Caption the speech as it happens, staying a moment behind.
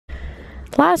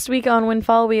Last week on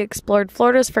Windfall, we explored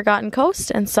Florida's Forgotten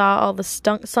Coast and saw all the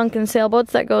sunken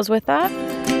sailboats that goes with that.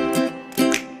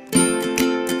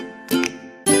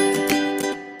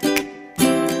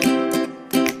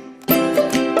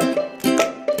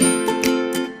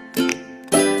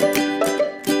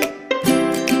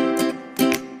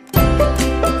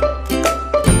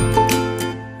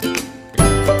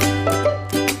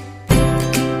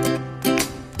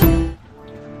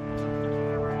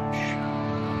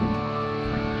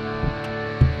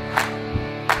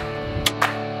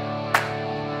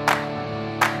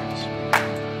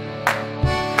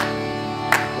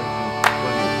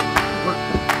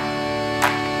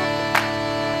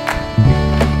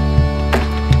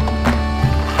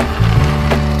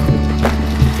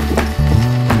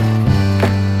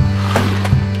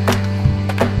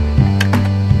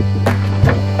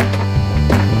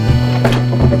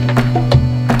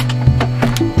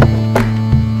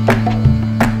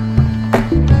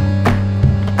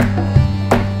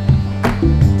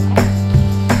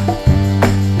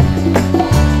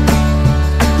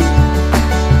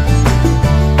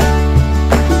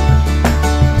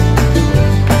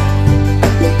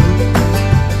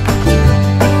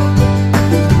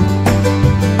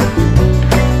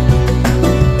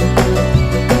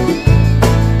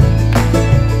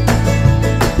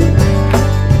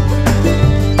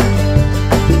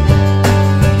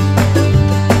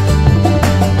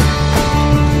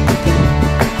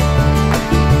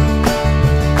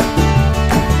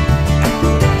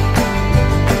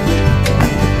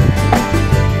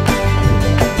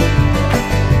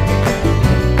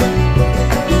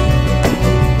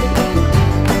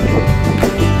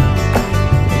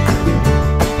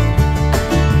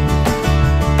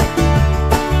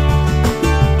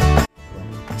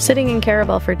 Sitting in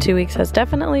Caravelle for 2 weeks has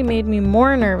definitely made me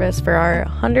more nervous for our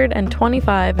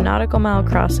 125 nautical mile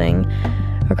crossing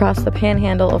across the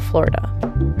panhandle of Florida.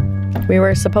 We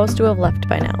were supposed to have left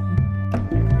by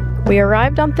now. We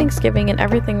arrived on Thanksgiving and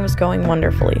everything was going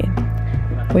wonderfully.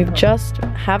 We've just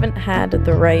haven't had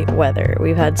the right weather.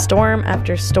 We've had storm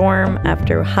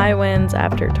after high winds,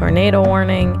 after tornado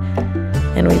warning,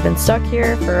 and we've been stuck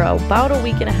here for about a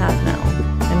week and a half now.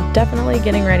 I'm definitely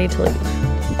getting ready to leave.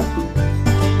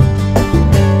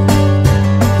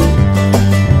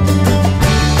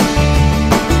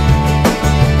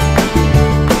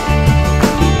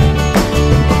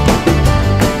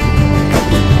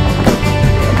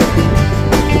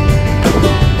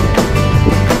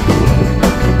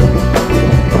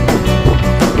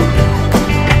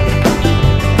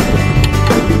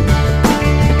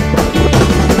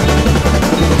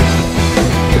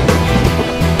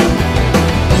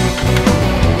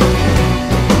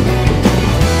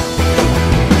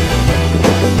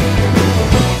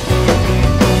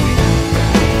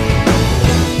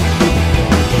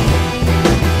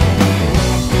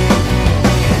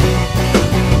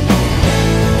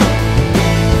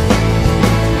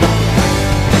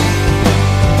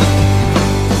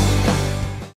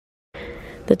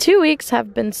 The 2 weeks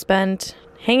have been spent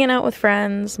hanging out with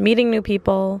friends, meeting new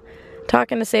people,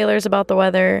 talking to sailors about the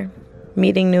weather,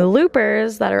 meeting new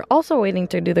loopers that are also waiting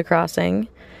to do the crossing,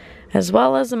 as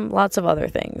well as lots of other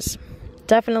things.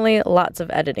 Definitely lots of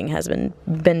editing has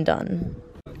been done.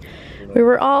 We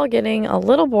were all getting a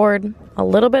little bored, a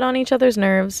little bit on each other's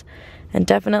nerves, and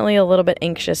definitely a little bit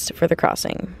anxious for the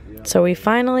crossing. So we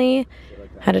finally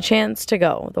had a chance to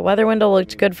go. The weather window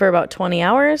looked good for about 20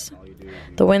 hours.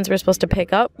 The winds were supposed to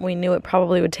pick up. We knew it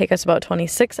probably would take us about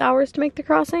 26 hours to make the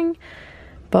crossing,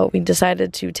 but we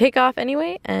decided to take off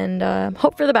anyway and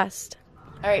hope for the best.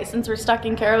 All right, since we're stuck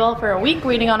in Caravelle for a week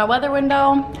waiting on a weather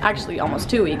window, actually almost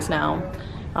 2 weeks now,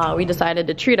 we decided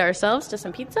to treat ourselves to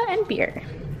some pizza and beer,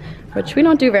 which we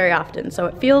don't do very often, so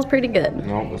it feels pretty good.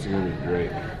 No, it's gonna be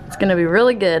great. It's gonna be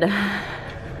really good.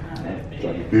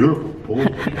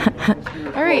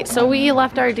 Alright, so we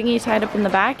left our dinghy tied up in the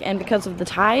back, and because of the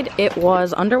tide, it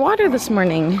was underwater this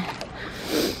morning.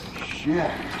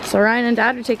 Shit. So Ryan and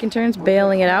Dad are taking turns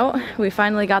bailing it out. We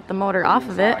finally got the motor off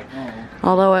of it,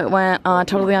 although it went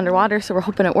totally underwater, so we're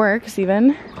hoping it works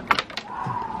even.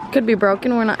 Could be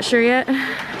broken, we're not sure yet.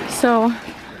 So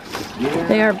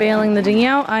they are bailing the dinghy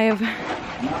out. I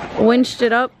have winched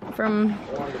it up from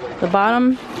the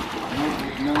bottom.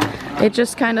 It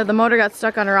just kind of, the motor got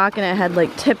stuck on a rock and it had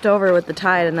like tipped over with the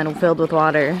tide and then filled with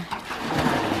water.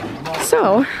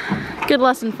 So, good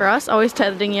lesson for us. Always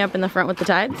tie the dinghy up in the front with the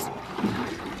tides.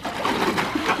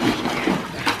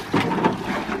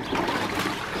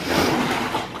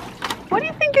 What do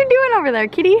you think you're doing over there,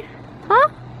 kitty? Huh?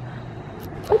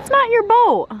 It's not your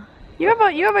boat. You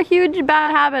have a huge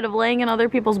bad habit of laying in other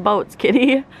people's boats,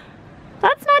 kitty.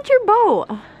 That's not your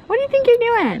boat. What do you think you're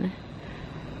doing?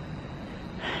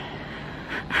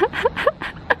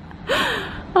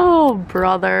 Oh,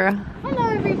 brother. Hello,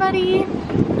 everybody.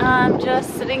 I'm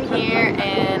just sitting here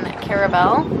in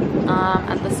Caravelle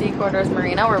at the Sea Quarters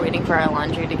Marina. We're waiting for our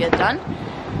laundry to get done.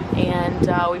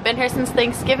 And we've been here since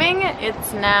Thanksgiving.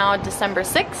 It's now December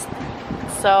 6th.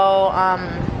 So,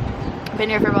 been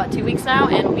here for about 2 weeks now,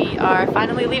 and we are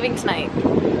finally leaving tonight.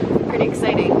 Pretty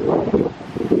exciting.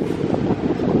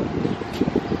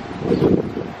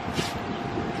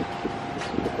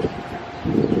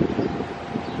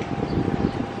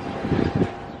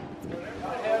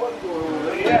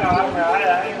 Yeah,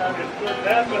 I understood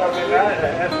that, but I mean,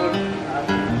 that's what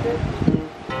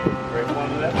bring one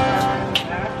of them.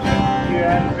 You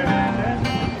had to bring that.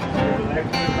 There's an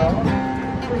extra color.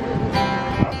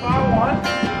 I one.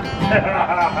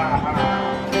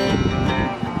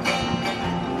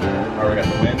 Already got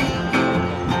the wind.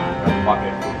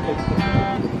 Pocket.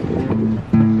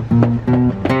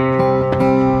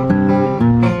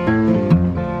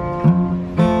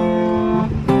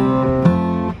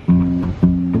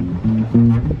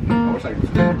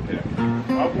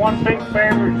 One big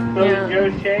favorite is Billy Joe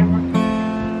Shaver.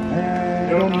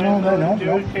 Don't know that.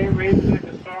 Joe Shaver, he's like a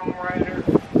songwriter.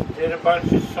 Did a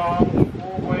bunch of songs,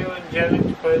 Four Wheel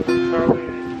Angelics, played with Charlie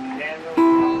Daniels and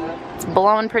all that. It's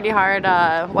blowing pretty hard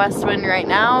west wind right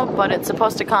now, but it's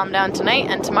supposed to calm down tonight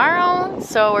and tomorrow.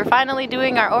 So we're finally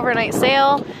doing our overnight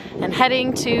sail and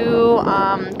heading to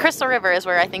Crystal River is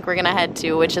where I think we're gonna head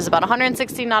to, which is about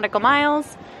 160 nautical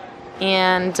miles.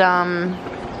 And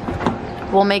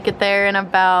we'll make it there in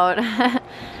about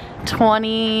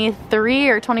 23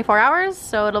 or 24 hours,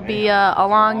 so it'll be a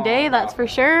long day, that's for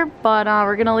sure. But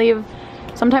we're gonna leave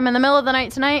sometime in the middle of the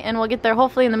night tonight, and we'll get there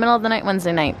hopefully in the middle of the night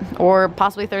Wednesday night, or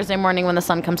possibly Thursday morning when the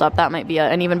sun comes up. That might be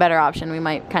an even better option. We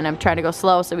might kind of try to go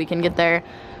slow so we can get there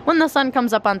when the sun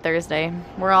comes up on Thursday.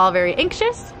 We're all very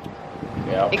anxious,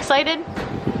 excited,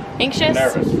 anxious,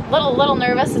 Nervous. little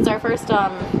nervous. It's our first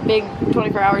big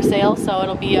 24-hour sail, so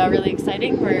it'll be really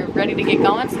exciting. We're ready to get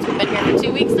going since we've been here for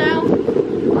 2 weeks now.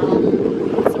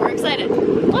 So we're excited. A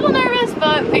little nervous,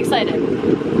 but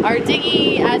excited. Our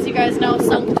dinghy, as you guys know,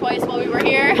 sunk twice while we were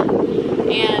here,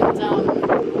 and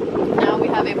now we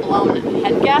have a blown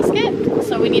head gasket,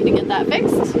 so we need to get that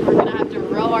fixed. We're gonna have to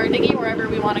row our dinghy wherever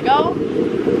we want to go.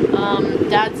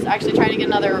 Dad's actually trying to get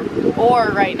another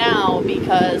oar right now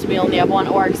because we only have one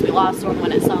oar because we lost one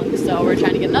when it sunk. So we're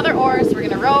trying to get another oar, so we're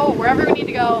gonna row wherever we need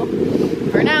to go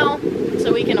for now,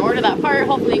 so we can order that part,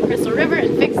 hopefully in Crystal River,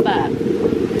 and fix that.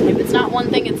 If it's not one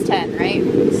thing, it's 10, right?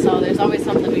 So there's always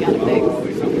something we gotta fix.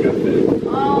 Always something we gotta fix.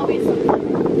 Always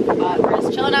something. But we're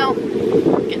just chilling out,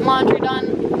 getting laundry done,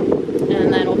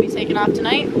 and then we'll be taking off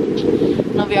tonight.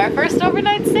 It'll be our first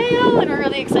overnight sail, and we're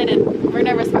really excited. We're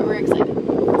nervous, but we're excited.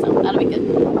 So that'll be good.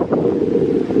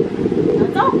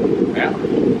 That's all. Yeah,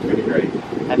 pretty great.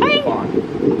 Bye-bye. Fun.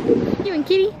 What are you doing,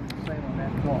 kitty?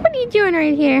 What are you doing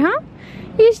right here, huh?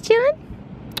 You just chilling?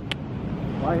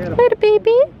 Little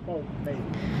baby.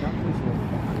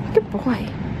 Good boy.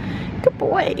 Good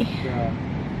boy.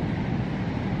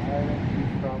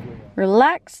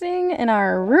 Relaxing in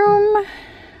our room,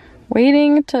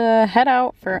 waiting to head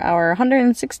out for our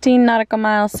 116 nautical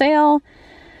mile sail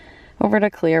over to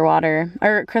Clearwater,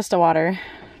 or Crystal Water.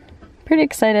 Pretty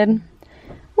excited. A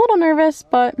little nervous,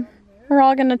 but we're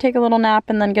all gonna take a little nap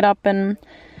and then get up, and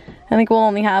I think we'll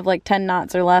only have like 10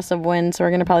 knots or less of wind, so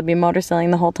we're gonna probably be motor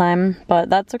sailing the whole time, but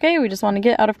that's okay. We just want to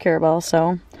get out of Caravelle,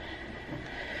 so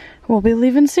we'll be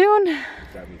leaving soon.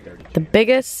 The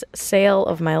biggest sail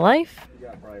of my life.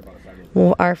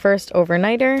 Our first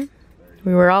overnighter.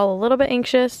 We were all a little bit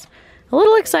anxious, a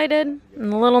little excited,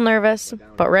 and a little nervous,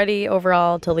 but ready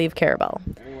overall to leave Caravelle.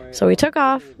 So we took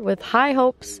off with high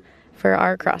hopes for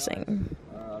our crossing.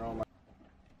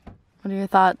 What are your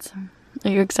thoughts?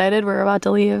 Are you excited? We're about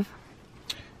to leave.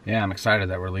 Yeah, I'm excited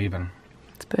that we're leaving.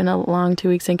 It's been a long 2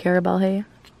 weeks in Caravelle, hey?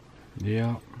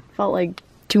 Yeah. Felt like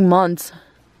 2 months.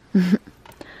 I'm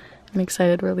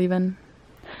excited we're leaving.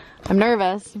 I'm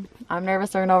nervous. I'm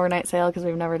nervous for an overnight sail because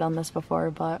we've never done this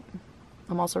before, but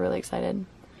I'm also really excited.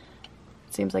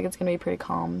 It seems like it's going to be pretty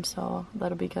calm, so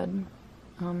that'll be good.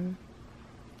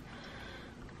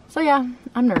 So yeah,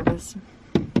 I'm nervous,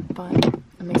 but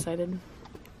I'm excited.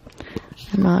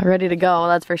 I'm ready to go,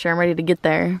 that's for sure. I'm ready to get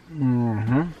there.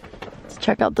 Let's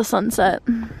check out the sunset.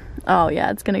 Oh yeah,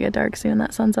 it's going to get dark soon.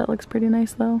 That sunset looks pretty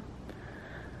nice though.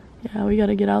 Yeah, we got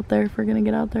to get out there if we're going to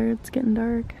get out there. It's getting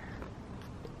dark.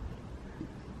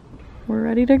 We're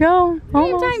ready to go.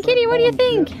 Game time, kitty, what do you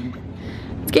think?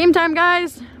 It's game time,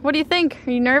 guys. What do you think?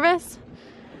 Are you nervous?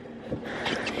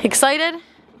 Excited?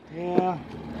 Yeah,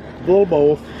 a little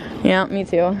both. Yeah, me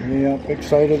too. Yep,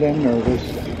 excited and nervous.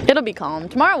 It'll be calm.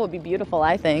 Tomorrow will be beautiful,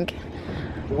 I think.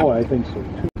 Oh, I think so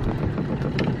too.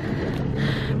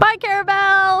 Bye,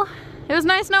 Caravelle! It was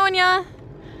nice knowing ya.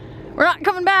 We're not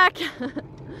coming back.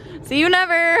 See you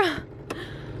never.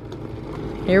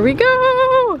 Here we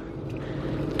go.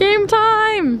 Game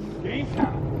time. Game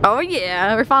time. Oh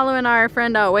yeah, we're following our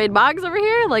friend Wade Boggs over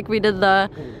here, like we did the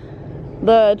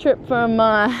trip from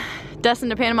Destin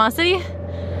to Panama City.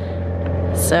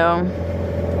 So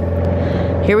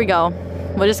here we go.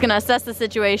 We're just gonna assess the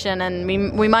situation, and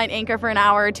we might anchor for an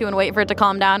hour or two and wait for it to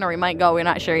calm down, or we might go. We're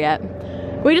not sure yet.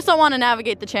 We just don't want to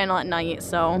navigate the channel at night,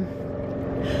 so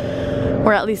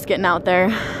we're at least getting out there.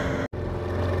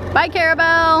 Bye,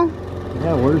 Caravelle.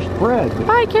 Yeah, where's Fred?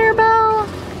 Bye, Caravelle.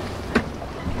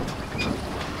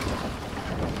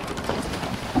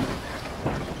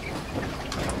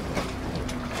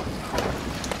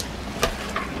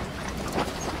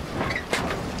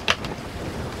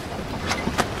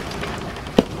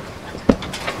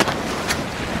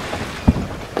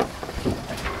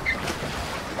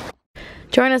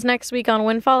 Join us next week on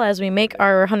Windfall as we make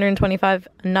our 125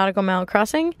 nautical mile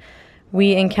crossing.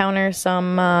 We encounter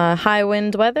some high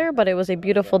wind weather, but it was a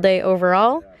beautiful day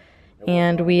overall,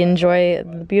 and we enjoy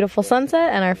the beautiful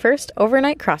sunset and our first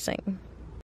overnight crossing.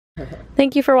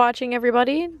 Thank you for watching,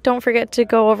 everybody. Don't forget to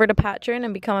go over to Patreon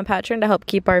and become a patron to help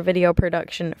keep our video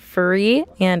production free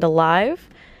and alive.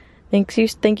 Thank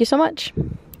you so much.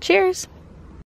 Cheers.